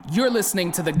You're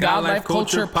listening to the God Life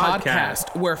Culture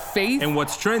Podcast, where faith and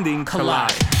what's trending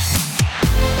collide.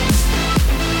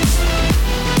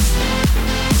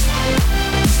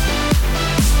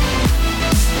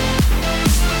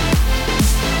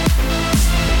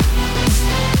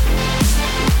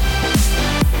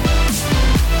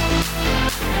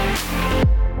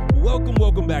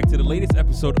 Welcome back to the latest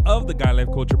episode of the God Life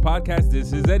Culture Podcast.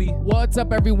 This is Eddie. What's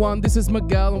up, everyone? This is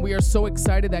Miguel, and we are so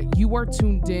excited that you are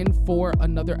tuned in for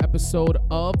another episode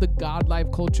of the God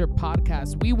Life Culture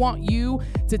Podcast. We want you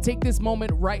to take this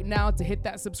moment right now to hit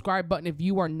that subscribe button if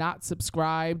you are not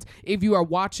subscribed. If you are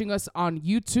watching us on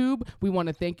YouTube, we want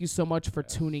to thank you so much for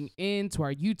tuning in to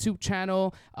our YouTube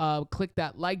channel. Click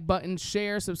that like button,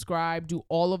 share, subscribe, do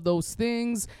all of those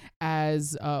things.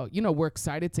 As we're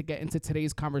excited to get into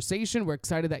today's conversation. We're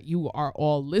excited that you are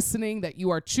all listening, that you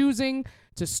are choosing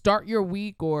to start your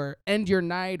week or end your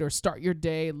night or start your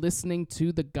day listening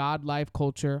to the God Life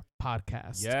Culture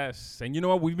Podcast. Yes. And you know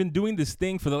what? We've been doing this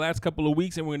thing for the last couple of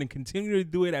weeks, and we're going to continue to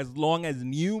do it as long as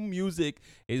new music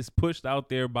is pushed out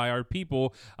there by our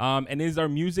people. And it is our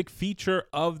music feature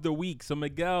of the week. So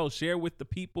Miguel, share with the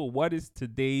people, what is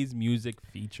today's music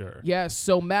feature? Yes.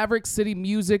 So Maverick City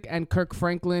Music and Kirk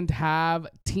Franklin have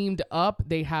teamed up.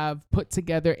 They have put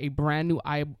together a brand new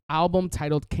album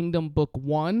titled Kingdom Book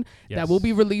 1 that will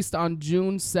be released on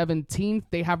June 17th.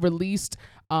 They have released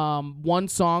one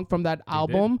song from that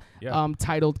album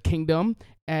titled Kingdom,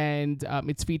 and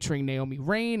it's featuring Naomi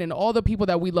Rain and all the people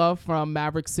that we love from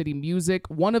Maverick City Music.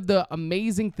 One of the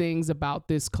amazing things about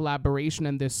this collaboration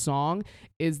and this song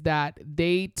is that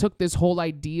they took this whole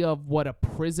idea of what a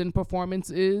prison performance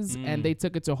is and they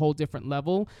took it to a whole different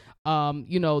level.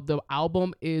 The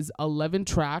album is 11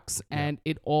 tracks and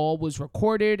it all was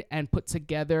recorded and put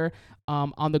together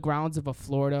on the grounds of a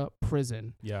Florida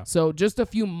prison. Yeah. So just a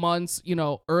few months,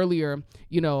 earlier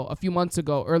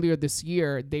this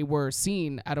year, they were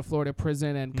seen at a Florida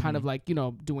prison and kind of like,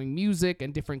 doing music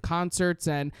and different concerts.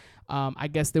 And I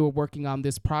guess they were working on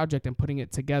this project and putting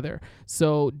it together.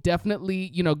 So definitely,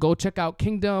 go check out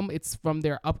Kingdom. It's from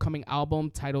their upcoming album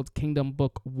titled Kingdom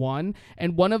Book 1.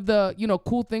 And one of the,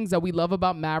 cool things that we love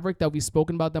about Maverick that we've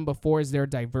spoken about them before is their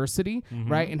diversity,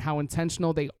 right? And how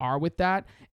intentional they are with that.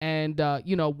 And,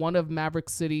 one of Maverick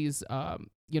City's,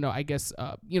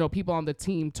 people on the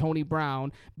team, Tony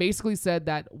Brown, basically said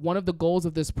that one of the goals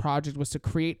of this project was to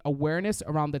create awareness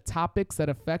around the topics that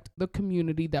affect the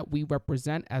community that we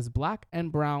represent as Black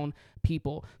and brown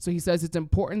people. So he says it's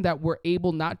important that we're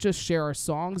able not just share our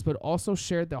songs, but also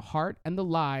share the heart and the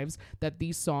lives that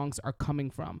these songs are coming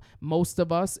from. Most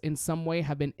of us in some way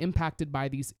have been impacted by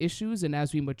these issues. And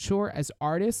as we mature as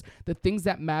artists, the things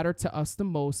that matter to us the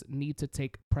most need to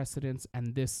take precedence.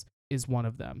 And this is one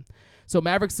of them. So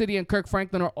Maverick City and Kirk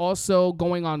Franklin are also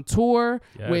going on tour,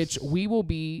 which we will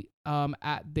be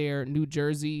at their New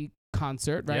Jersey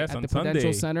concert, right? At the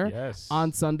Prudential Center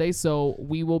on Sunday. So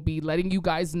we will be letting you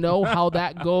guys know how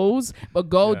that goes. But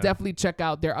definitely check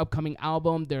out their upcoming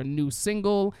album, their new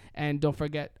single. And don't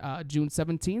forget, June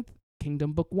 17th,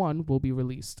 Kingdom Book 1 will be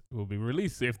released.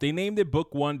 If they named it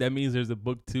Book 1, that means there's a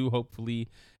Book 2, hopefully,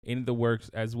 in the works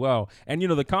as well. And,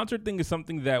 the concert thing is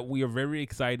something that we are very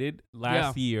excited.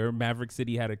 Last year, Maverick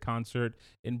City had a concert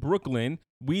in Brooklyn.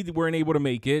 We weren't able to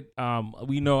make it. I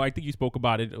think you spoke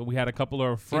about it. We had a couple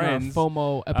of friends. In our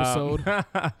FOMO episode.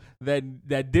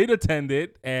 that did attend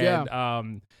it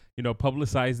and,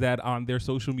 publicize that on their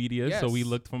social media. So we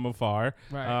looked from afar.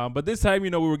 Right. But this time, we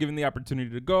were given the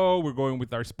opportunity to go. We're going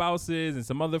with our spouses and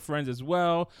some other friends as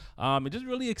well. And just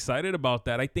really excited about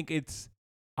that. I think it's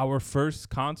our first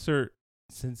concert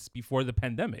since before the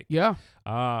pandemic. Yeah.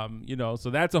 So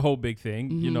that's a whole big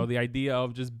thing. The idea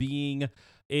of just being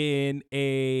in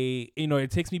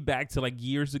it takes me back to like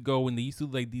years ago when they used to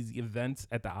do like these events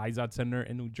at the Izod Center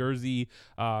in New Jersey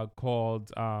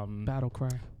called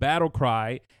Battle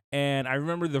Cry. And I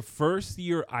remember the first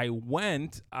year I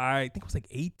went, I think it was like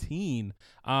 18.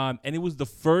 And it was the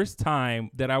first time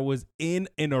that I was in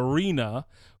an arena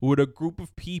with a group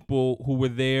of people who were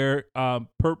there,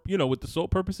 with the sole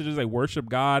purpose to just like worship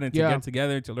God and to get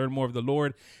together to learn more of the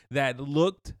Lord, that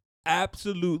looked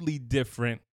absolutely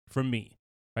different from me.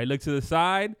 If I look to the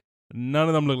side, none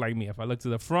of them look like me. If I look to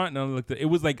the front, none of them look it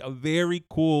was like a very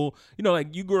cool, I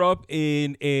grew up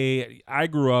in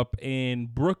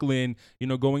Brooklyn,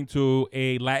 going to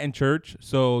a Latin church.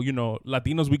 So,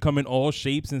 Latinos, we come in all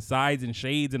shapes and sizes and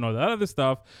shades and all that other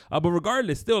stuff. But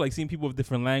regardless, still like seeing people of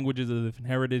different languages, of different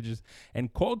heritages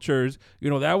and cultures,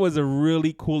 that was a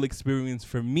really cool experience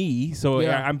for me. So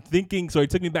I'm thinking, so it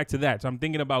took me back to that. So I'm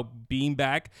thinking about being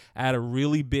back at a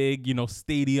really big,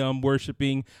 stadium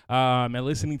worshiping and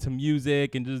listening to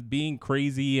music and just being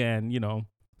crazy and,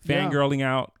 fangirling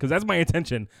out, because that's my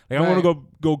intention. Like, I want to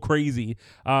go crazy,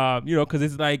 because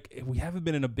it's like, we haven't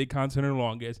been in a big concert in the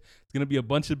longest. It's gonna be a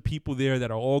bunch of people there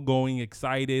that are all going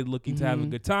excited, looking to have a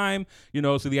good time.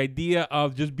 So the idea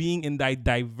of just being in that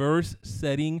diverse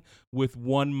setting with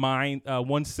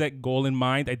one set goal in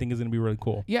mind, I think is gonna be really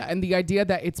cool. Yeah, and the idea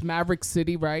that it's Maverick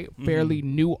City, right? Fairly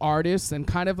new artists and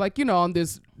kind of like, on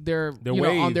this their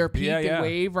on their peak and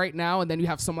wave right now, and then you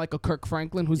have someone like a Kirk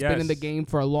Franklin who's been in the game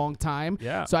for a long time.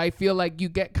 Yeah. So I feel like you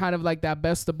get kind of like that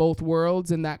best of both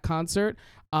worlds in that concert.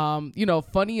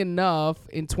 Funny enough,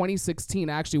 in 2016,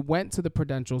 I actually went to the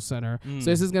Prudential Center. So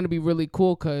this is going to be really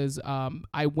cool because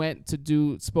I went to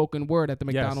do spoken word at the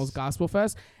McDonald's Gospel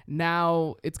Fest.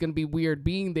 Now it's going to be weird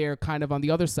being there kind of on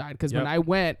the other side because when I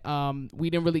went, we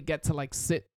didn't really get to like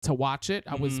sit to watch it.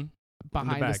 I was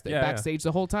behind backstage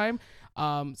the whole time.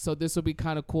 So this will be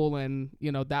kind of cool, and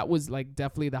that was like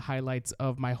definitely the highlights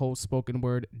of my whole spoken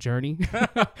word journey.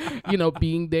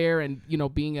 Being there and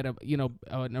being at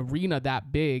an arena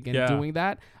that big and doing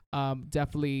that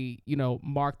definitely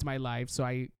marked my life. So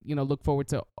I look forward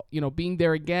to being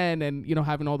there again and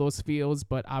having all those feels,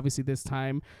 but obviously this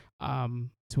time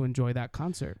to enjoy that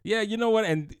concert. Yeah, you know what?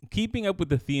 And keeping up with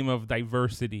the theme of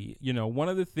diversity, one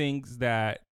of the things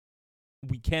that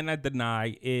we cannot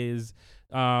deny is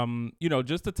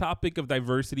just the topic of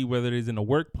diversity, whether it is in a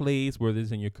workplace, whether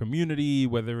it's in your community,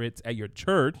 whether it's at your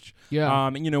church.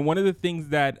 And one of the things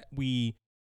that we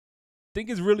think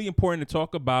is really important to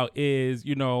talk about is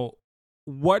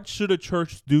what should a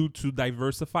church do to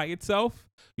diversify itself?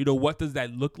 What does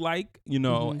that look like?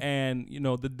 And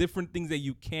the different things that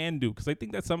you can do, because I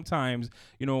think that sometimes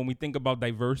when we think about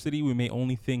diversity, we may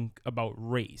only think about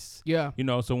race. So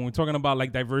when we're talking about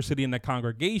like diversity in the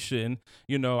congregation,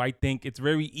 I think it's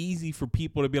very easy for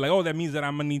people to be like, oh, that means that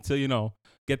I'm gonna need to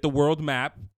get the world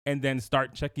map and then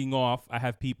start checking off, I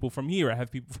have people from here, I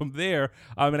have people from there.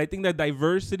 And I think that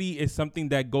diversity is something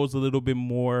that goes a little bit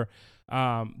more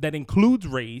that includes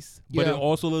race, but it's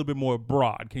also a little bit more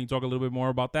broad. Can you talk a little bit more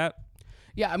about that?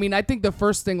 Yeah, I mean, I think the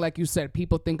first thing, like you said,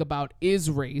 people think about is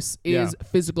race, is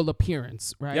physical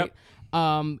appearance, right?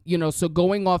 So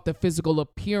going off the physical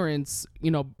appearance,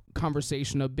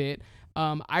 conversation a bit,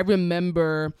 I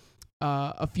remember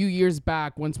a few years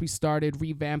back, once we started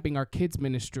revamping our kids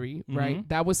ministry, right?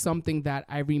 That was something that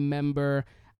I remember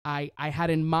I had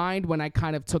in mind when I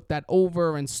kind of took that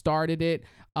over and started it.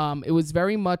 It was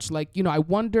very much like, I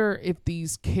wonder if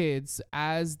these kids,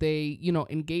 as they,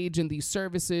 engage in these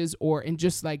services or in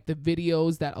just like the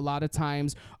videos that a lot of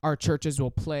times our churches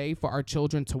will play for our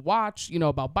children to watch,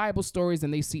 about Bible stories,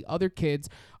 and they see other kids,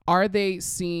 are they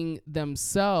seeing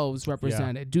themselves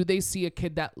represented? Do they see a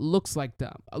kid that looks like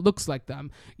them?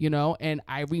 And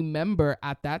I remember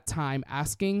at that time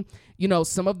asking,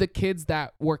 some of the kids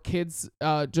that were kids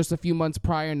just a few months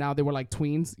prior, now they were like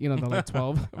tweens, they're like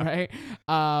 12, right?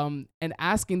 And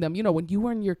asking them, when you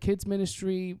were in your kids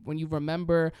ministry, when you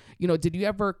remember, did you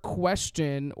ever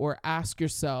question or ask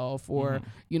yourself or,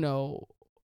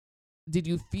 did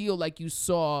you feel like you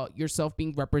saw yourself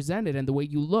being represented in the way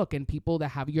you look and people that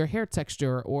have your hair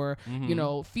texture or,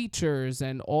 features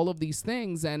and all of these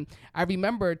things? And I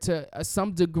remember to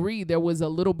some degree, there was a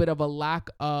little bit of a lack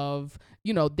of,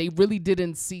 they really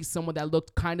didn't see someone that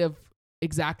looked kind of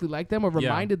exactly like them or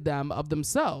reminded them of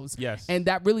themselves. Yes. And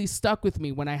that really stuck with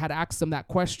me when I had asked them that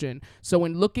question. So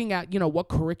when looking at, what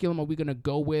curriculum are we going to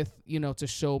go with, to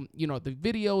show, the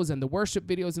videos and the worship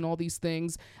videos and all these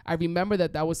things, I remember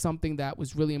that was something that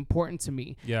was really important to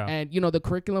me. Yeah. And, the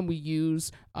curriculum we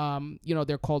use,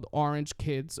 they're called Orange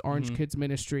Kids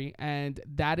Ministry. And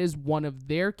that is one of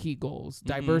their key goals,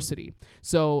 diversity.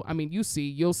 So, I mean, you'll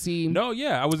see. No,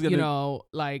 yeah. I was going to,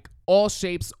 like, all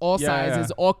shapes, all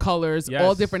sizes, all colors,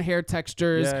 all different hair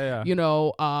textures,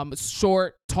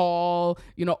 short, tall,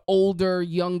 older,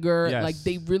 younger. Like,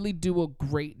 they really do a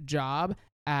great job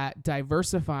at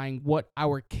diversifying what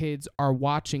our kids are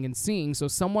watching and seeing. So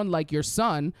someone like your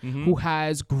son who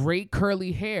has great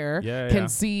curly hair can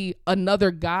see another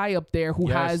guy up there who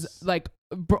has like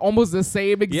almost the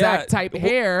same exact type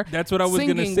hair. That's what I was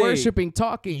going to say. Worshiping,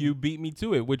 talking. You beat me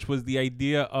to it, which was the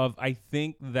idea of, I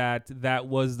think that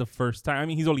was the first time. I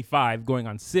mean, he's only 5 going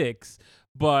on 6,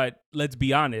 but let's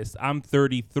be honest. I'm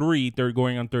 33,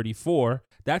 going on 34.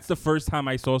 That's the first time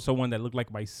I saw someone that looked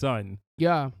like my son.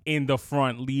 Yeah. In the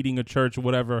front, leading a church or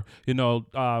whatever,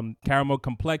 caramel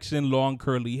complexion, long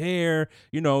curly hair.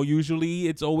 Usually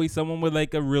it's always someone with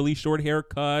like a really short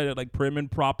haircut, like prim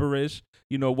and proper-ish.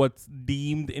 What's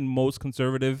deemed in most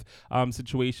conservative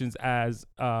situations as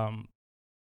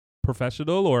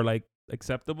professional or like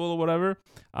acceptable or whatever.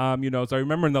 So I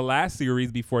remember in the last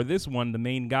series before this one, the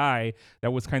main guy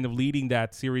that was kind of leading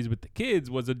that series with the kids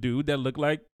was a dude that looked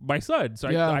like my son. So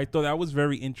I thought that was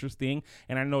very interesting.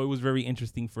 And I know it was very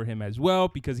interesting for him as well,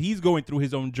 because he's going through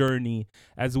his own journey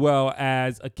as well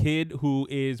as a kid who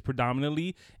is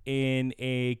predominantly in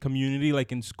a community,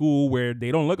 like in school, where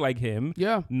they don't look like him.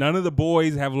 Yeah. None of the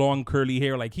boys have long curly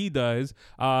hair like he does.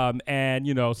 And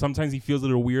sometimes he feels a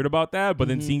little weird about that, but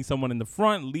then seeing someone in the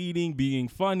front leading, being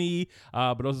funny,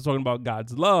 but also talking about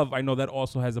God's love, I know that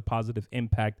also has a positive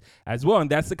impact as well. And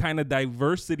that's the kind of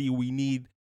diversity we need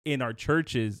in our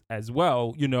churches as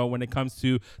well, when it comes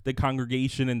to the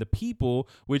congregation and the people,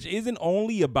 which isn't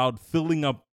only about filling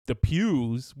up the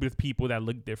pews with people that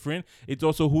look different. It's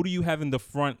also, who do you have in the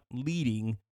front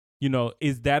leading?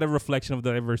 Is that a reflection of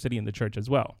the diversity in the church as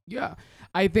well? Yeah.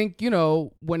 I think,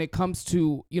 when it comes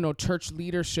to, church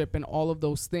leadership and all of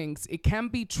those things, it can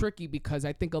be tricky, because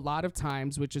I think a lot of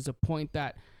times, which is a point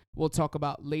that we'll talk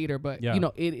about later, but,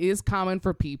 it is common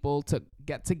for people to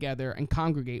get together and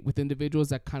congregate with individuals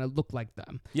that kind of look like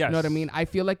them. Yes. You know what I mean? I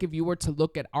feel like if you were to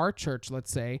look at our church,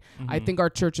 let's say, I think our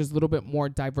church is a little bit more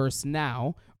diverse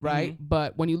now, right?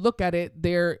 But when you look at it,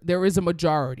 there is a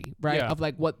majority, right, of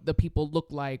like what the people look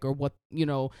like, or what,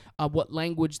 what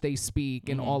language they speak,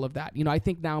 and all of that. I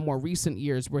think now, more recent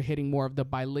years, we're hitting more of the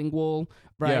bilingual,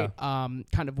 right,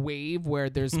 kind of wave,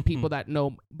 where there's people that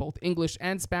know both English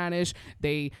and Spanish.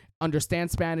 They understand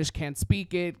Spanish, can't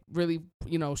speak it, really,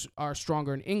 are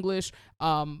stronger in English.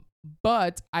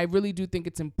 But I really do think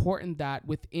it's important that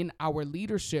within our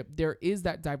leadership, there is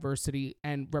that diversity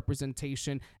and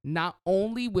representation, not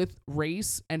only with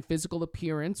race and physical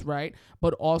appearance, right,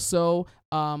 but also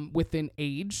within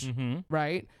age,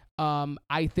 right?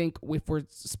 I think if we're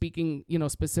speaking,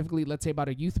 specifically, let's say, about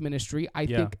a youth ministry, I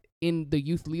think in the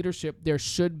youth leadership, there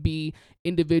should be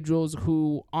individuals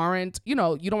who aren't, you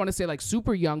don't want to say like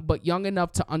super young, but young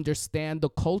enough to understand the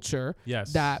culture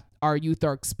that our youth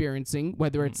are experiencing,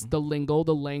 whether it's the lingo,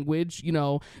 the language,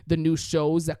 the new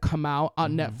shows that come out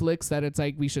on Netflix, that it's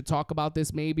like, we should talk about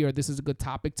this maybe, or this is a good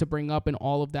topic to bring up, and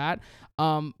all of that.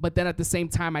 But then at the same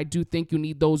time, I do think you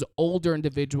need those older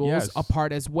individuals a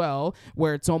part as well,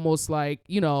 where it's almost like,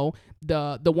 the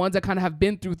ones that kind of have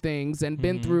been through things and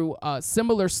been through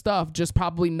similar stuff, just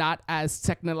probably not as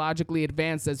technologically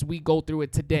advanced as we go through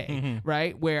it today,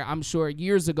 right? Where I'm sure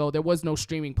years ago there was no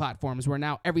streaming platforms, where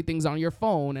now everything's on your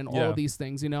phone and all of these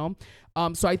things,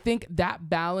 So I think that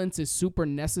balance is super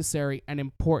necessary and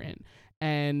important.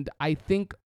 And I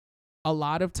think a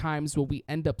lot of times what we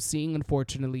end up seeing,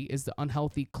 unfortunately, is the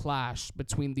unhealthy clash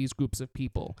between these groups of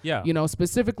people. Yeah.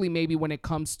 Specifically maybe when it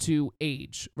comes to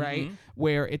age, right?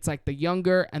 Where it's like the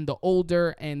younger and the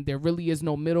older, and there really is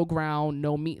no middle ground,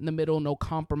 no meet in the middle, no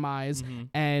compromise,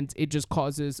 and it just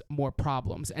causes more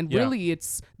problems. And really,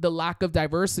 it's the lack of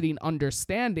diversity and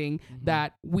understanding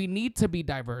that we need to be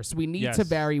diverse. We need to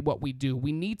vary what we do.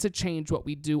 We need to change what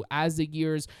we do as the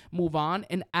years move on.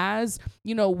 And as,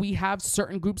 we have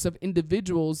certain groups of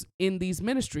individuals in these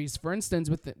ministries. For instance,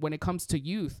 when it comes to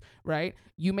youth, right?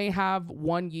 You may have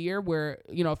 1 year where,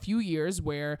 a few years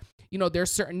where,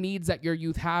 there's certain needs that your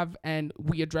youth have, and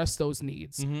we address those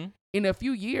needs. In a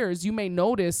few years, you may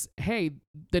notice, hey,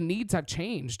 the needs have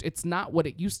changed. It's not what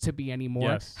it used to be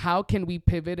anymore. How can we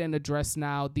pivot and address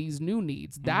now these new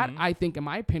needs? That, I think, in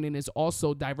my opinion, is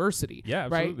also diversity. Yeah,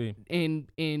 absolutely. Right?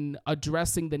 In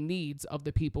addressing the needs of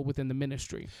the people within the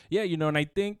ministry. Yeah, and I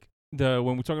think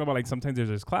when we're talking about, like, sometimes there's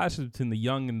this clashes between the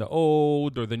young and the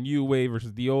old, or the new wave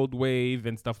versus the old wave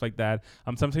and stuff like that.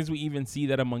 Sometimes we even see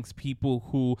that amongst people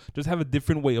who just have a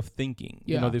different way of thinking.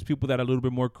 There's people that are a little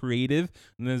bit more creative,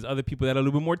 and there's other people that are a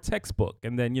little bit more textbook.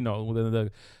 And then,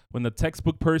 when the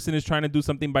textbook person is trying to do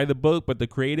something by the book, but the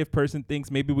creative person thinks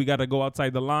maybe we got to go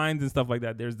outside the lines and stuff like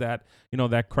that, there's that,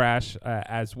 that crash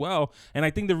as well. And I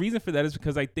think the reason for that is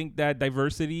because I think that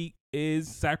diversity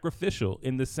is sacrificial,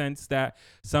 in the sense that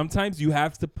sometimes you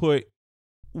have to put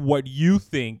what you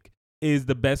think is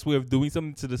the best way of doing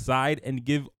something to the side and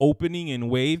give opening and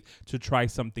wave to try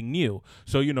something new.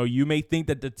 So, you may think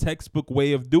that the textbook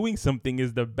way of doing something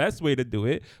is the best way to do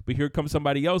it, but here comes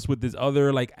somebody else with this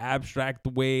other, like, abstract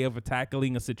way of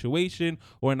tackling a situation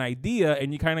or an idea,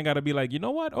 and you kind of got to be like, you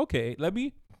know what? Okay, let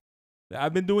me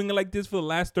I've been doing it like this for the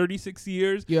last 36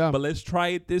 years, but let's try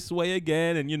it this way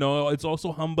again. And, it's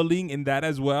also humbling in that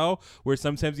as well, where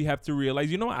sometimes you have to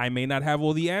realize, I may not have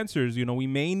all the answers. We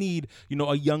may need,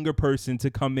 a younger person to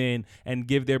come in and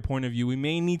give their point of view. We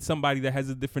may need somebody that has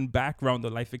a different background or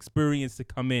life experience to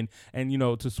come in and,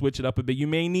 to switch it up a bit. You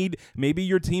may need, maybe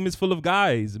your team is full of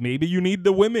guys. Maybe you need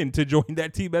the women to join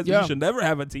that team. You should never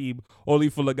have a team only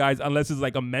full of guys unless it's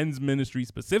like a men's ministry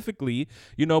specifically,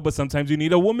 but sometimes you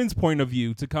need a woman's point of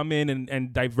view to come in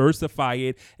and diversify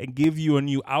it and give you a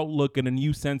new outlook and a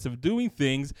new sense of doing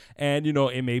things. And,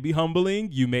 it may be humbling.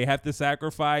 You may have to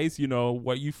sacrifice,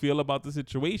 what you feel about the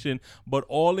situation, but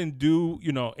all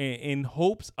in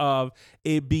hopes of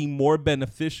it being more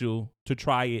beneficial to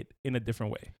try it in a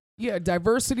different way. Yeah,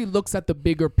 diversity looks at the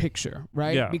bigger picture,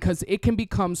 right? Yeah. Because it can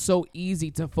become so easy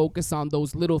to focus on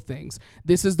those little things.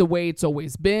 This is the way it's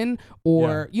always been,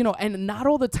 or, and not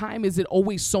all the time is it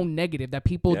always so negative that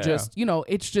people just,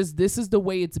 it's just, this is the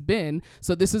way it's been.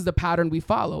 So this is the pattern we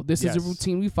follow. This is a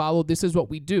routine we follow. This is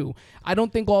what we do. I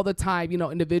don't think all the time,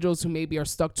 individuals who maybe are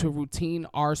stuck to a routine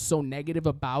are so negative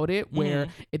about it, where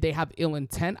they have ill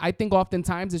intent. I think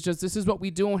oftentimes it's just, this is what we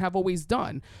do and have always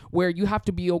done, where you have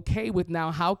to be okay with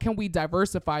now, how can we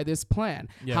diversify this plan?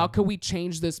 How can we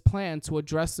change this plan to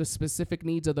address the specific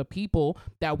needs of the people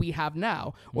that we have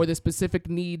now, or the specific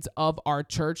needs of our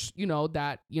church,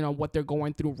 that, what they're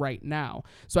going through right now.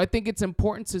 So I think it's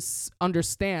important to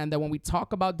understand that when we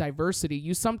talk about diversity,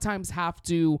 you sometimes have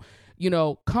to,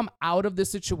 come out of the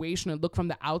situation and look from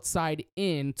the outside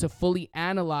in to fully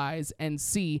analyze and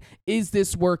see, is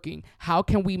this working? How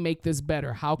can we make this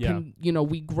better? How can,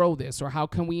 we grow this, or how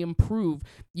can we improve,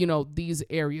 these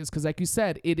areas? Because like you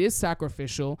said, it is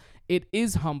sacrificial. It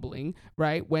is humbling,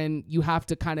 right? When you have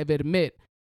to kind of admit,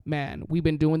 man, we've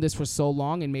been doing this for so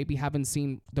long and maybe haven't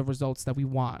seen the results that we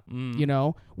want.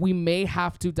 We may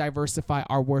have to diversify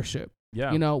our worship.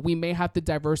 Yeah. We may have to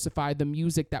diversify the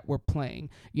music that we're playing.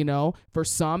 For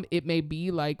some, it may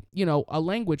be like, a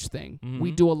language thing.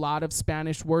 We do a lot of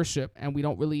Spanish worship and we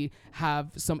don't really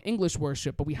have some English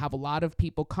worship, but we have a lot of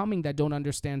people coming that don't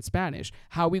understand Spanish.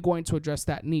 How are we going to address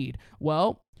that need?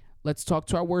 Well, let's talk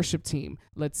to our worship team.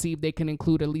 Let's see if they can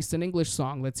include at least an English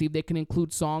song. Let's see if they can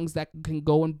include songs that can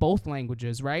go in both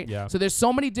languages, right? Yeah. So there's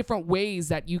so many different ways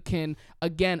that you can,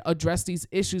 again, address these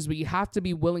issues, but you have to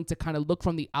be willing to kind of look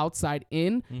from the outside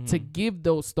in to give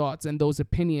those thoughts and those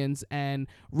opinions and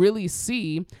really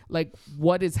see like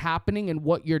what is happening and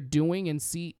what you're doing and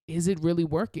see, is it really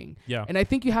working? Yeah. And I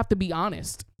think you have to be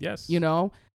honest. Yes.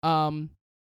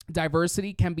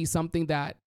 Diversity can be something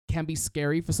that can be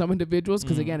scary for some individuals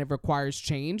because again, it requires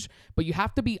change, but you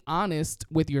have to be honest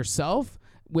with yourself,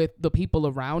 with the people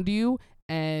around you,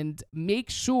 and make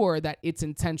sure that it's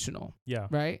intentional. Yeah.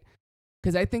 Right.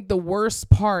 Because I think the worst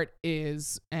part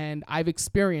is, and I've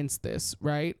experienced this,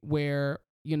 right, where,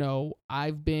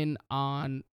 I've been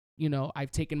on,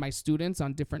 I've taken my students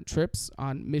on different trips,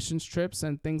 on missions trips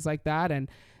and things like that. And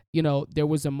there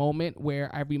was a moment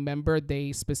where I remember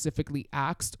they specifically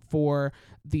asked for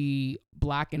the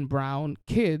Black and brown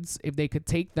kids if they could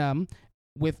take them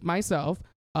with myself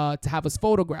to have us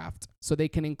photographed so they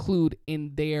can include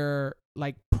in their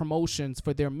like promotions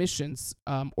for their missions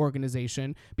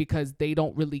organization, because they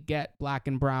don't really get Black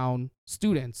and brown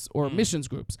students or missions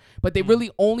groups, but they really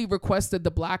only requested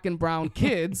the Black and brown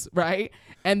kids, right?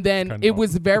 And then it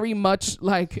was very much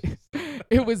like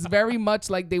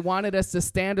they wanted us to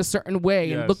stand a certain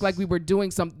way and look like we were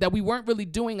doing something that we weren't really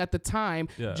doing at the time,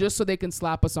 just so they can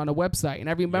slap us on a website. And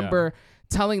I remember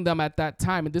telling them at that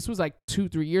time, and this was like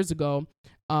 2-3 years ago,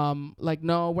 like,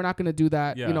 no, we're not going to do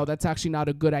that. That's actually not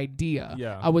a good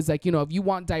idea. I was like, if you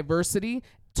want diversity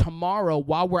tomorrow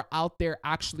while we're out there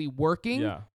actually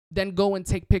working, then go and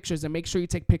take pictures and make sure you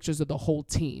take pictures of the whole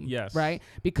team. Yes. Right?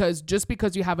 Because just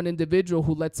because you have an individual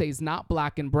who, let's say, is not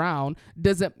Black and brown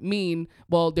doesn't mean,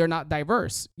 well, they're not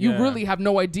diverse. You really have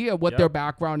no idea what their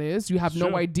background is. You have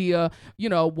no idea,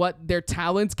 what their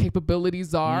talents,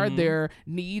 capabilities are, their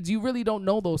needs. You really don't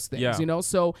know those things,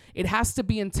 So it has to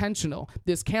be intentional.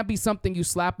 This can't be something you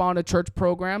slap on a church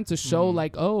program to show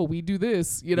like, oh, we do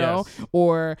this, know,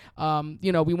 or,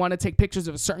 we want to take pictures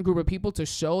of a certain group of people to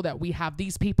show that we have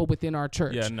these people within our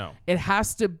church. Yeah, no. It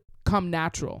has to come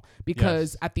natural,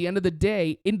 because at the end of the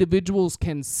day, individuals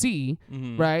can see,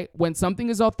 right, when something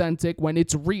is authentic, when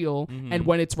it's real, and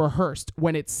when it's rehearsed,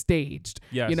 when it's staged.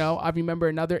 Yes. I remember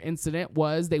another incident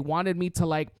was they wanted me to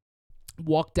like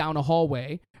walk down a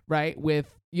hallway, right,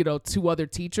 with 2 other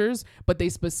teachers, but they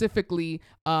specifically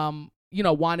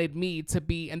wanted me to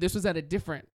be, and this was at a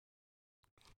different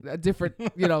a different,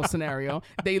 scenario.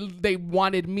 They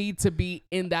wanted me to be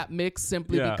in that mix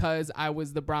simply because I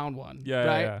was the brown one,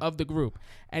 of the group.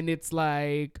 And it's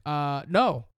like,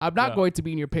 no, I'm not going to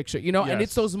be in your picture, and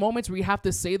it's those moments where you have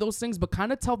to say those things, but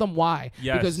kind of tell them why,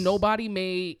 because nobody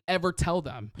may ever tell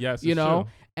them, true.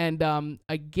 And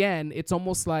again, it's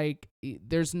almost like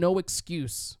there's no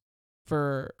excuse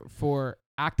for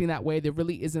acting that way. There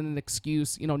really isn't an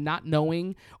excuse, not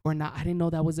knowing or not. I didn't know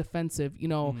that was offensive.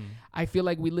 I feel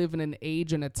like we live in an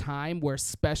age and a time where,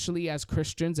 especially as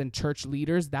Christians and church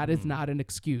leaders, that is not an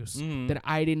excuse that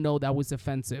I didn't know that was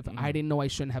offensive. I didn't know I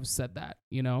shouldn't have said that,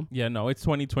 Yeah, no, it's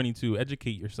 2022.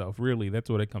 Educate yourself. Really. That's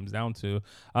what it comes down to.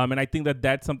 And I think that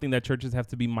that's something that churches have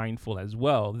to be mindful as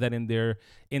well, that in their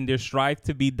strive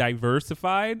to be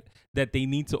diversified, that they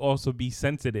need to also be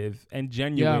sensitive and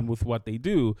genuine with what they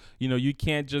do. You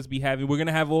can't just be we're going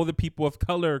to have all the people of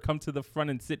color come to the front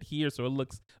and sit here so it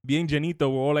looks bien llenito.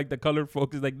 We're all like the colored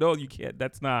folks. It's like, no, you can't.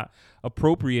 That's not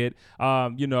appropriate.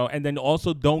 And then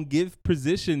also don't give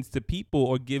positions to people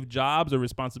or give jobs or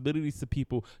responsibilities to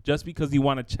people just because you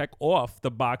want to check off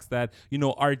the box that,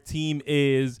 our team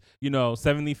is,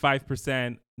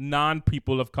 75%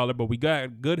 non-people of color, but we got a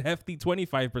good hefty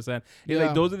 25%.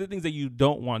 Like, those are the things that you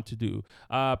don't want to do,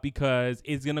 because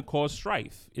it's going to cause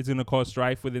strife. It's going to cause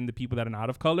strife within the people that are not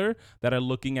of color, that are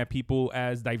looking at people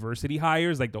as diversity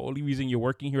hires. Like, the only reason you're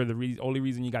working here, the only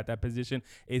reason you got that position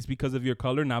is because of your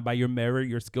color, not by your merit,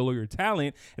 your skill, or your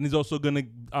talent. And it's also going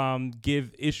to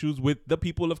give issues with the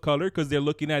people of color, because they're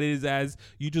looking at it as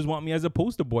you just want me as a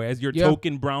poster boy, as your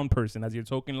token brown person, as your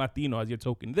token Latino, as your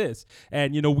token this.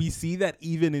 And, we see that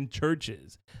even in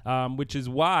churches, which is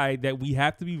why that we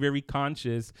have to be very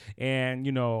conscious and,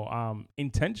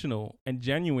 intentional and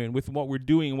genuine with what we're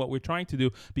doing and what we're trying to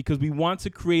do, because we want to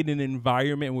create an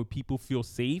environment where people feel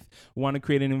safe. We want to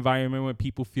create an environment where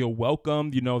people feel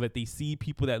welcomed, that they see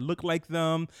people that look like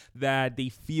them, that they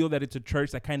feel that it's a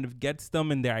church that kind of gets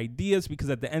them and their ideas, because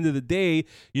at the end of the day,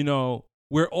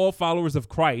 we're all followers of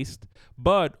Christ,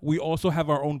 but we also have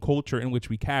our own culture in which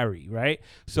we carry, right?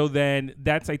 So then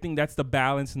I think that's the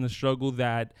balance and the struggle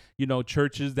that,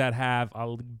 churches that have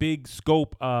a big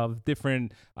scope of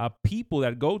different people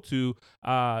that go to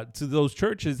those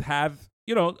churches have,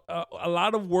 a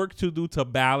lot of work to do to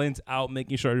balance out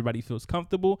making sure everybody feels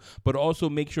comfortable, but also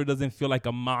make sure it doesn't feel like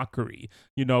a mockery.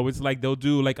 It's like they'll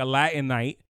do like a Latin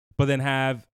night, but then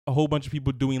have a whole bunch of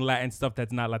people doing Latin stuff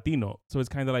that's not Latino. So it's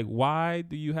kind of like, why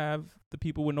do you have the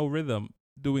people with no rhythm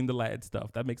doing the Latin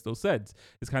stuff? That makes no sense.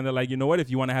 It's kind of like, if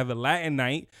you want to have a Latin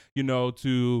night,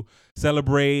 to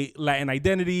celebrate Latin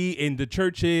identity in the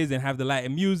churches and have the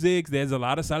Latin music, there's a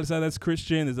lot of salsa that's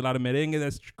Christian, there's a lot of merengue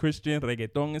that's Christian,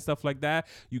 reggaeton and stuff like that.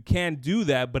 You can't do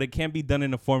that, but it can't be done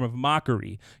in a form of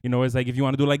mockery. It's like if you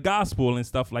want to do like gospel and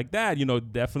stuff like that,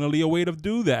 definitely a way to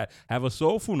do that. Have a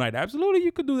soulful night. Absolutely,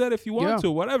 you could do that if you want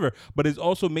to, whatever. But it's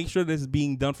also make sure that it's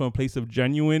being done from a place of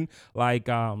genuine, like,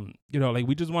 like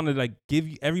we just want to like give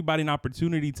everybody an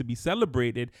opportunity to be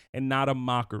celebrated and not a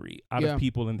mockery out of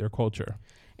people and their culture.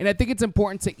 And I think it's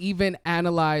important to even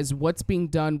analyze what's being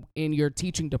done in your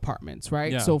teaching departments,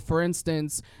 right? Yeah. So for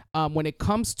instance, when it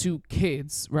comes to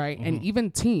kids, right, and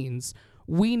even teens,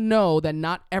 we know that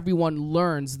not everyone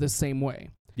learns the same way.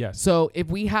 Yes. So if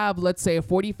we have, let's say, a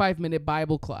 45-minute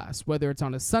Bible class, whether it's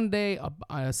on a Sunday,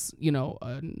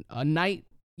 a night,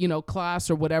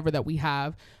 class or whatever that we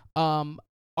have,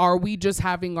 are we just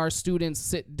having our students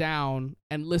sit down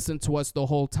and listen to us the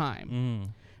whole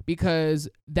time? Because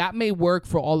that may work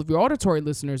for all of your auditory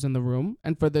listeners in the room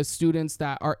and for the students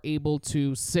that are able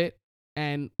to sit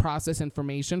and process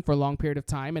information for a long period of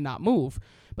time and not move.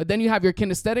 But then you have your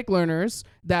kinesthetic learners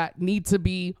that need to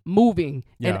be moving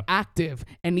and active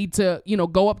and need to,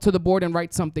 go up to the board and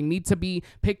write something, need to be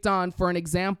picked on for an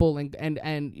example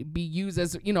and be used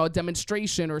as, a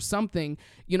demonstration or something.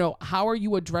 How are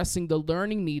you addressing the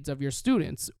learning needs of your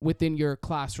students within your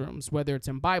classrooms, whether it's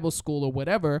in Bible school or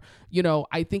whatever?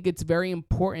 I think it's very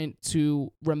important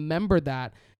to remember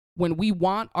that when we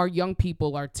want our young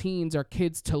people, our teens, our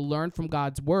kids to learn from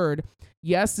God's word,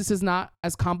 yes, this is not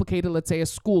as complicated, let's say, as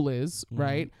school is,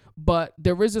 right? But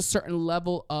there is a certain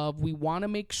level of we want to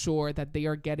make sure that they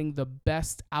are getting the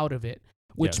best out of it,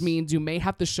 which means you may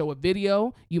have to show a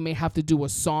video, you may have to do a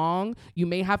song, you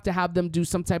may have to have them do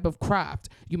some type of craft,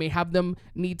 you may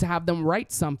need to have them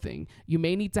write something, you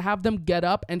may need to have them get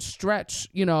up and stretch,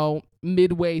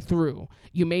 midway through.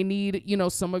 You may need,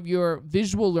 some of your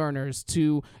visual learners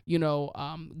to,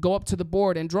 go up to the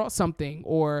board and draw something,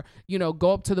 or,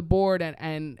 go up to the board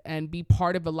and be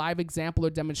part of a live example or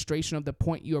demonstration of the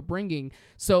point you're bringing.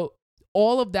 So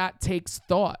all of that takes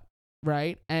thought.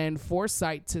 right, and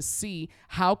foresight to see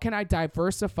how can I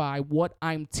diversify what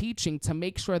I'm teaching to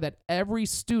make sure that every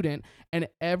student and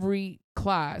every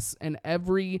class and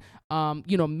every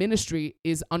ministry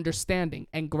is understanding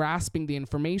and grasping the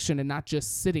information and not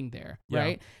just sitting there,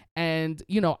 right? And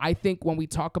I think when we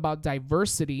talk about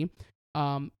diversity,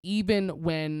 even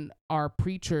when our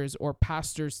preachers or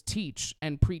pastors teach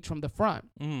and preach from the front,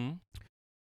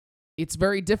 it's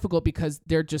very difficult because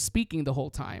they're just speaking the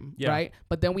whole time, right?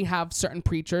 But then we have certain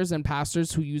preachers and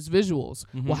pastors who use visuals.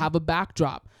 We'll have a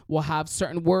backdrop. We'll have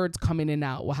certain words come in and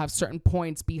out. We'll have certain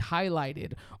points be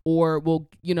highlighted, or we'll,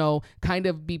 kind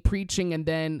of be preaching and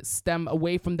then stem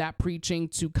away from that preaching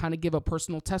to kind of give a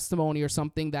personal testimony or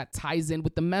something that ties in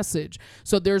with the message.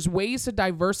 So there's ways to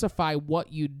diversify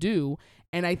what you do.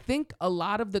 And I think a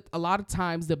lot of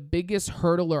times the biggest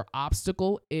hurdle or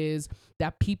obstacle is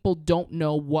that people don't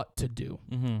know what to do.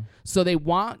 So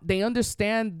they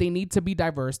understand they need to be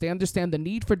diverse. They understand the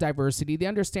need for diversity. They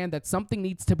understand that something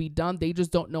needs to be done. They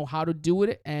just don't know how to do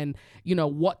it and,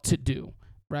 what to do,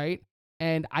 right?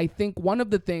 And I think one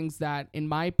of the things that, in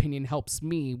my opinion, helps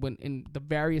me when in the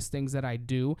various things that I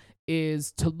do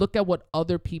is to look at what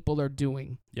other people are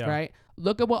doing, right?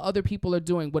 Look at what other people are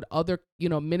doing, what other,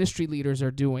 ministry leaders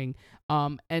are doing,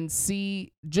 and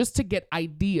see, just to get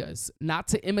ideas, not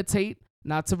to imitate,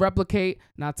 not to replicate,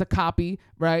 not to copy,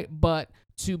 right? But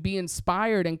to be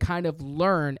inspired and kind of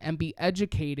learn and be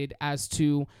educated as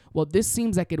to, well, this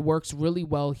seems like it works really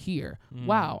well here.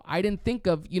 Wow, I didn't think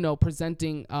of,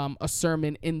 presenting a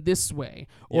sermon in this way,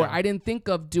 or I didn't think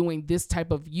of doing this type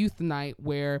of youth night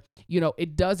where,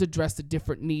 it does address the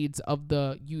different needs of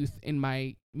the youth in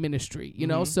my ministry,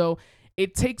 So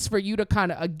it takes for you to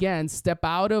kind of, again, step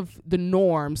out of the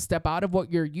norm, step out of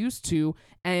what you're used to,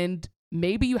 and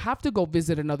maybe you have to go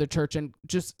visit another church and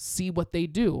just see what they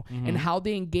do and how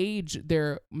they engage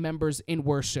their members in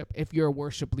worship if you're a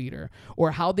worship leader,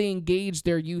 or how they engage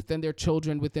their youth and their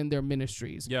children within their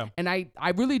ministries. And I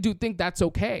really do think that's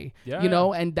okay,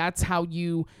 and that's how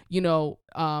you,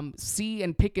 see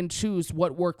and pick and choose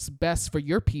what works best for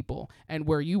your people and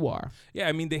where you are.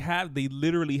 I mean, they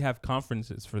literally have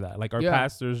conferences for that. Like our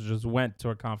pastors just went to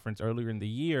a conference earlier in the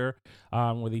year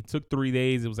where they took 3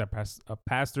 days. It was a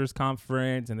pastor's conference,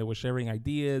 and they were sharing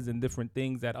ideas and different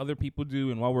things that other people do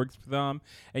and what works for them.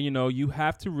 And, you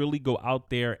have to really go out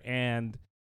there and,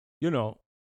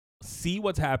 see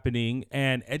what's happening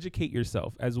and educate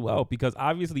yourself as well, because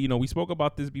obviously, we spoke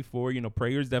about this before,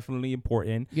 prayer is definitely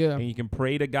important. And you can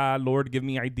pray to God, Lord, give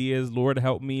me ideas, Lord,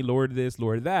 help me, Lord, this,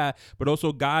 Lord, that. But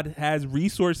also God has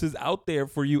resources out there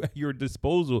for you at your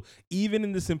disposal, even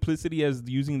in the simplicity as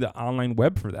using the online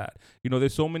web for that.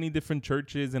 There's so many different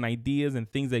churches and ideas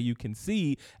and things that you can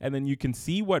see. And then you can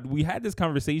see what we had this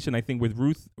conversation, I think, with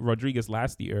Ruth Rodriguez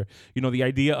last year, the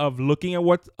idea of looking at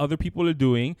what other people are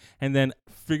doing and then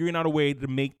figuring out a way to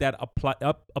make that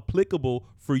applicable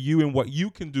for you and what you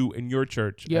can do in your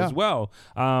church as well,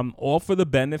 all for the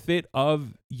benefit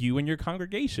of you and your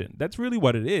congregation. That's really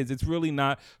what it is. It's really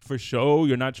not for show.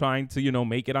 You're not trying to,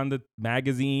 make it on the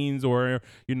magazines or,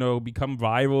 become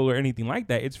viral or anything like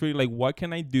that. It's really like, what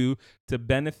can I do to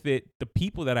benefit the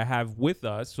people that I have with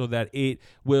us so that it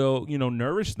will,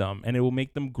 nourish them and it will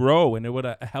make them grow and it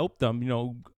would help them,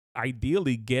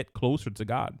 ideally get closer to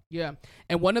God.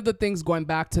 And one of the things, going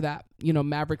back to that,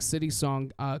 Maverick City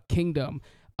song, Kingdom,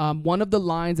 one of the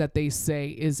lines that they say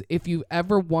is, if you've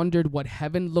ever wondered what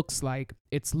heaven looks like,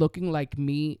 it's looking like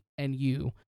me and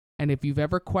you. And if you've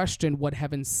ever questioned what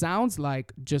heaven sounds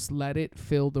like, just let it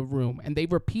fill the room. And they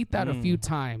repeat that a few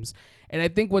times. And I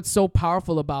think what's so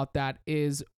powerful about that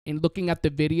is, in looking at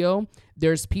the video,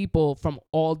 there's people from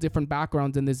all different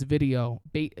backgrounds in this video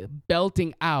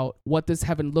belting out, what does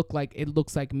heaven look like? It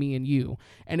looks like me and you.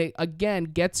 And it, again,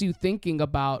 gets you thinking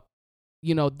about,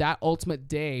 that ultimate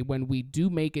day when we do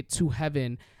make it to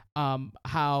heaven,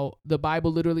 how the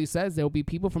Bible literally says there will be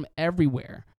people from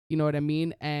everywhere. You know what I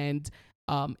mean? And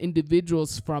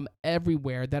individuals from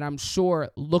everywhere that I'm sure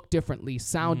look differently,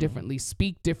 sound differently,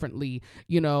 speak differently,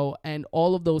 and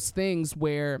all of those things,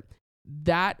 where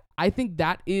that, I think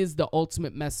that is the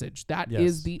ultimate message. That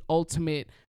is the ultimate,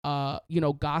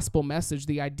 gospel message.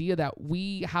 The idea that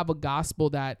we have a gospel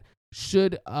that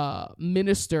should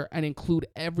minister and include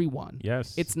everyone.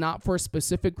 It's not for a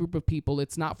specific group of people.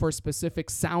 It's not for a specific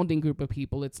sounding group of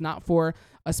people. It's not for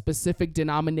a specific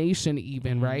denomination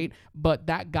even, right? But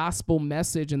that gospel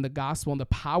message and the gospel and the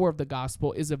power of the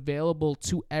gospel is available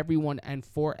to everyone and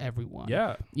for everyone.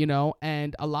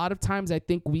 And a lot of times I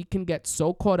think we can get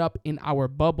so caught up in our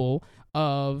bubble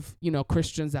of, you know,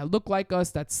 Christians that look like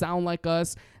us, that sound like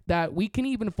us, that we can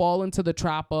even fall into the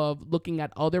trap of looking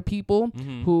at other people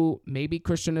who may be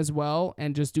Christian as well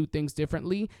and just do things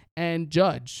differently and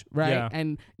judge, right? Yeah.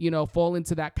 And, you know, fall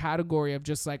into that category of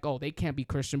just like, oh, they can't be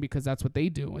Christian because that's what they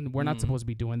do, and we're not supposed to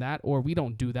be doing that, or we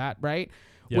don't do that, right?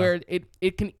 Yeah. Where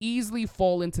it can easily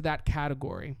fall into that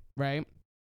category, right?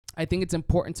 I think it's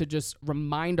important to just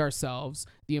remind ourselves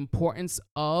the importance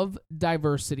of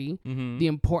diversity, the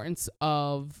importance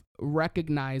of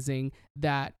recognizing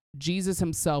that Jesus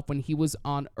himself, when he was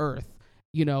on earth,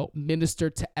 you know,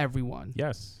 ministered to everyone.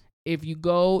 Yes. If you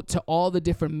go to all the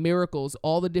different miracles,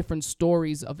 all the different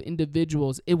stories of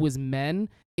individuals, it was men,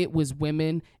 it was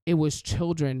women, it was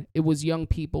children, it was young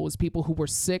people, it was people who were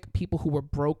sick, people who were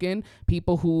broken,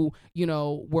 people who, you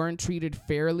know, weren't treated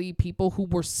fairly, people who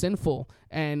were sinful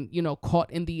and, you know, caught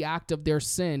in the act of their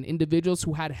sin, individuals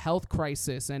who had health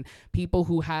crisis and people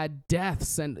who had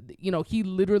deaths. And, you know, he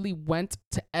literally went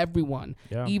to everyone,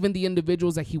 even the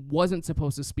individuals that he wasn't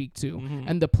supposed to speak to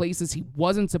and the places he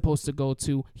wasn't supposed to go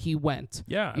to, he went.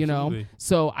 Yeah, you know?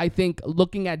 So I think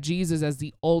looking at Jesus as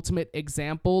the ultimate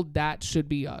example, that should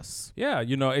be us. Yeah,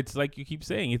 you know, it's like you keep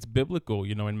saying, it's biblical.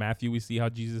 You know, in Matthew, we see how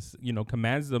Jesus, you know,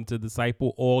 commands them to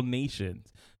disciple all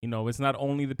nations. You know, it's not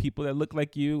only the people that look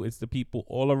like you, it's the people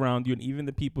all around you, and even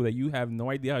the people that you have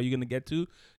no idea how you're going to get to,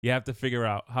 you have to figure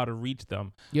out how to reach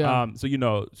them. Yeah. So, you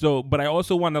know, but I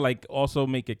also want to also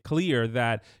make it clear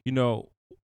that, you know,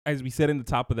 as we said in the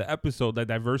top of the episode, that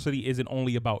diversity isn't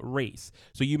only about race.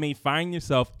 So you may find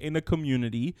yourself in a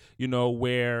community, you know,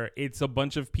 where it's a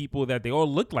bunch of people that they all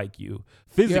look like you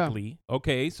physically. Yeah.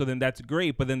 Okay, so then that's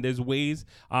great. But then there's ways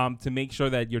to make sure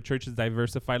that your church is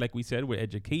diversified, like we said, with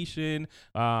education,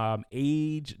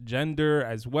 age, gender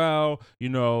as well. You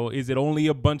know, is it only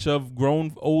a bunch of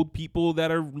grown old people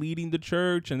that are leading the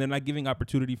church and they're not giving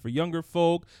opportunity for younger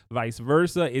folk? Vice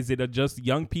versa. Is it just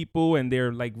young people and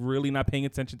they're like really not paying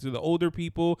attention to the older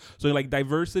people? So like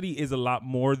diversity is a lot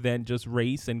more than just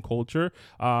race and culture.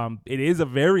 It is a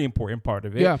very important part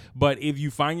of it. Yeah. But if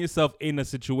you find yourself in a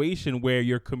situation where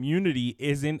your community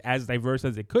isn't as diverse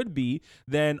as it could be,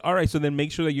 then all right, so then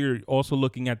make sure that you're also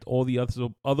looking at all the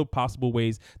other possible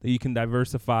ways that you can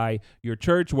diversify your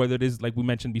church, whether it is, like we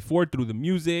mentioned before, through the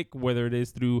music, whether it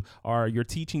is through your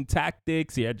teaching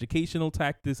tactics, your educational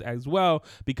tactics as well,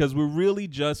 because we're really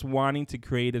just wanting to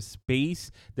create a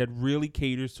space that really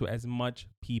caters to as much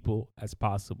people as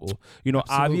possible. You know,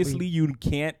 absolutely. Obviously you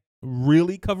can't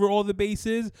really cover all the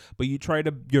bases, but you try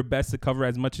your best to cover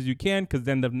as much as you can, because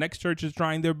then the next church is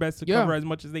trying their best to cover as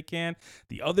much as they can.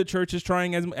 The other church is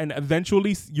trying and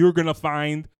eventually you're going to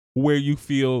find where you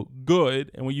feel good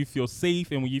and when you feel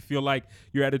safe and when you feel like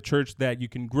you're at a church that you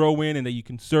can grow in and that you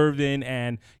can serve in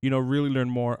and, you know, really learn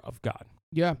more of God.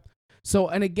 Yeah. So,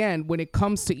 and again, when it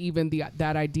comes to even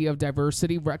that idea of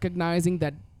diversity, recognizing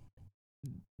that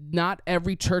not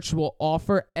every church will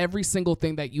offer every single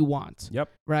thing that you want. Yep.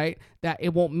 Right? That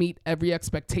it won't meet every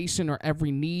expectation or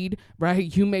every need,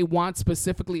 right? You may want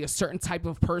specifically a certain type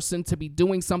of person to be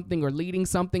doing something or leading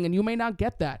something, and you may not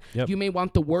get that. Yep. You may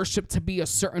want the worship to be a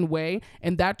certain way,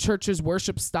 and that church's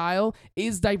worship style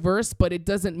is diverse, but it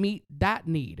doesn't meet that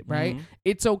need, right?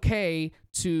 It's okay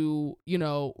to, you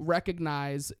know,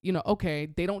 recognize, you know, okay,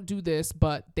 they don't do this,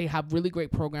 but they have really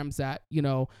great programs that, you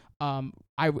know,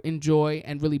 I enjoy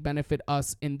and really benefit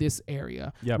us in this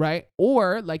area, right?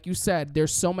 Or like you said,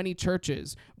 there's so many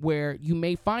churches where you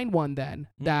may find one then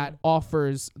that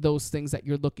offers those things that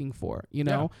you're looking for, you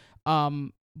know?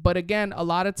 But again, a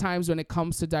lot of times when it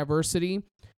comes to diversity,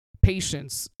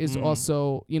 patience is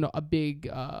also, you know, a big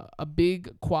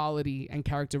quality and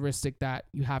characteristic that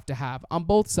you have to have on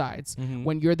both sides.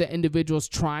 When you're the individuals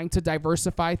trying to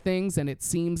diversify things and it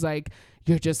seems like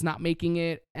you're just not making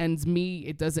it ends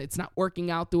meet, it's not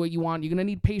working out the way you want, you're going to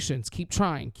need patience. Keep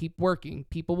trying, keep working.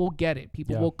 People will get it.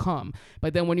 People will come.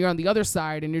 But then when you're on the other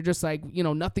side and you're just like, you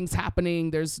know, nothing's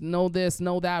happening, there's no this,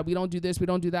 no that, we don't do this, we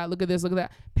don't do that, look at this, look at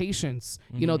that. Patience.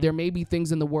 You know, there may be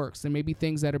things in the works. There may be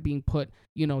things that are being put,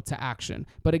 you know, to action.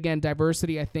 But again,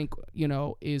 diversity, I think, you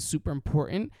know, is super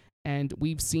important. And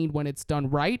we've seen when it's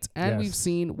done right, and we've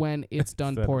seen when it's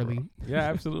done poorly. Yeah,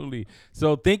 absolutely.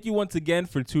 So thank you once again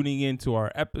for tuning in to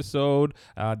our episode.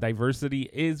 Diversity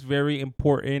is very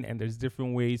important, and there's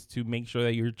different ways to make sure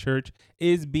that your church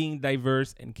is being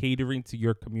diverse and catering to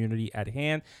your community at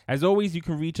hand. As always, you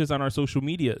can reach us on our social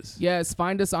medias. Yes,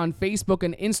 find us on Facebook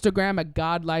and Instagram at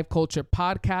God Life Culture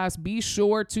Podcast. Be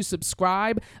sure to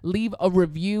subscribe, leave a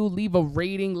review, leave a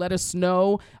rating. Let us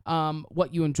know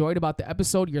what you enjoyed about the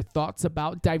episode, your thoughts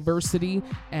about diversity,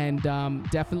 and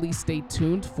definitely stay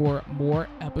tuned for more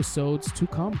episodes to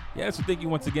come. Yeah, so thank you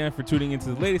once again for tuning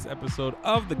into the latest episode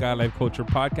of the God Life Culture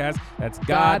Podcast. That's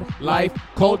God Life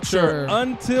Culture.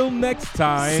 Until next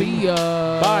time. See ya.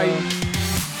 Bye.